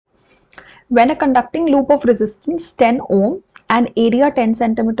When a conducting loop of resistance 10 ohm and area 10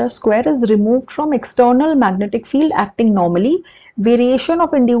 centimeter square is removed from external magnetic field acting normally, variation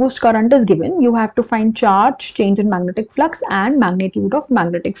of induced current is given. You have to find charge, change in magnetic flux and magnitude of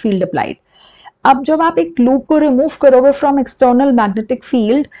magnetic field applied. अब जब आप एक loop को remove करोगे from external magnetic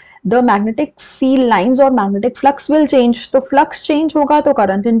field, the magnetic field lines और magnetic flux will change. तो flux change होगा तो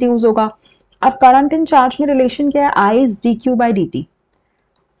करंट इंड्यूस होगा. अब करंट इन चार्ज में रिलेशन क्या है? I is D Q by D T,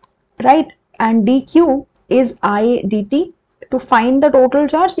 right, and D Q is I D T. To find the total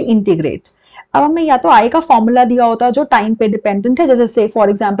charge we integrate. अब हमें या तो आई का फॉर्मूला दिया होता है जो टाइम पे डिपेंडेंट है, जैसे से for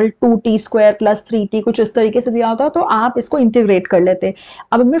example 2t square plus 3t, कुछ इस तरीके से दिया होता है तो आप इसको इंटीग्रेट कर लेते.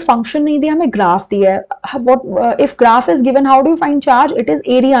 अब हमें फंक्शन नहीं दिया, हमें ग्राफ दिया है. What if graph is given, how do you find charge? It is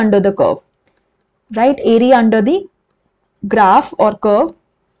area under the curve, right, area under the graph और curve,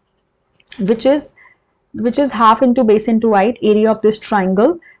 which is half into base into height, area of this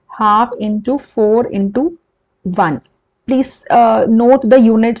triangle, half into 4 into 1. Please note the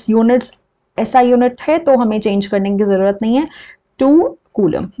units. SI unit है तो हमें change करने की जरूरत नहीं है. 2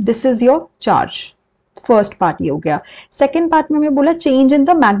 coulomb. This is your charge. First part ये हो गया. सेकेंड पार्ट में हमें बोला change in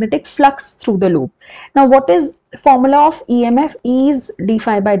the magnetic flux through the loop. Now what is formula of EMF? E is D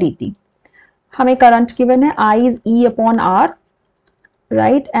phi by D T. हमें करंट गिवन है, I is E upon R,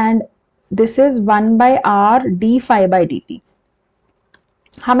 right, and this is 1 by R D phi by D T.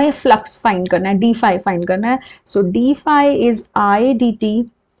 हमें flux find करना है, D phi find करना है. सो D phi is I D T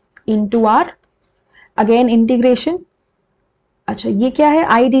into R, again integration. अच्छा, ये क्या है?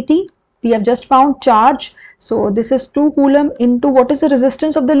 I dt. We have just found charge. So this is 2 coulomb into what is the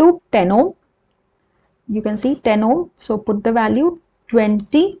resistance of the loop? 10 ohm. You can see 10 ohm. So put the value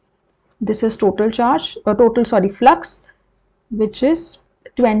 20. This is total charge, flux, which is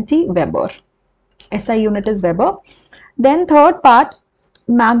 20 Weber. SI unit is Weber. Then third part,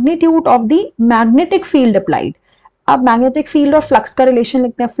 magnitude of the magnetic field applied. अब magnetic field और flux का relation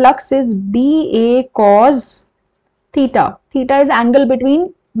लिखते हैं. Flux is B A cos theta. Theta is angle between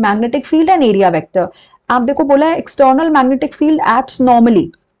magnetic field and area vector. आप देखो बोला है external magnetic field acts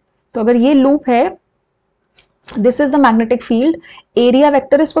normally. तो अगर ये लूप है, this is the magnetic field, area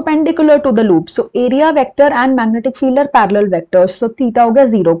vector is perpendicular to the loop. So area vector and magnetic field are parallel vectors. So theta हो गया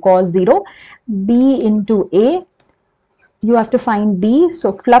 0 cos 0 b into a. You have to find b.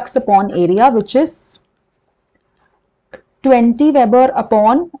 So flux upon area, which is 20 weber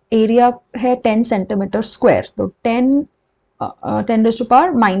upon area है 10 centimetre square. तो 10 raise to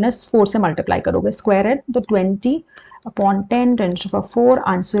power -4 से multiply करोगे, square है तो 20 upon 10 raise to power 4.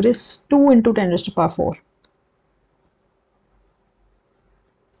 Answer is 2 into 10 raise to power 4.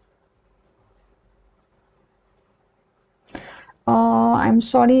 I am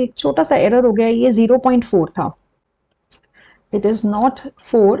sorry, एक छोटा सा error हो गया, ये 0.4 था. It is not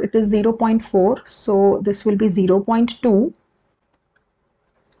 4, it is 0.4. So this will be 0.2.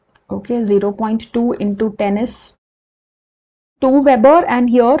 Okay, 0.2 into 10 is 2 Weber,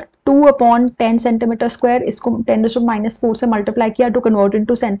 and here 2 upon 10 centimeter square. इसको 10 to -4 से multiply किया to convert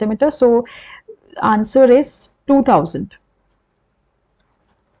into centimeter. So answer is 2000.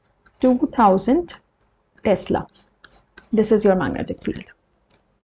 2000 Tesla. This is your magnetic field.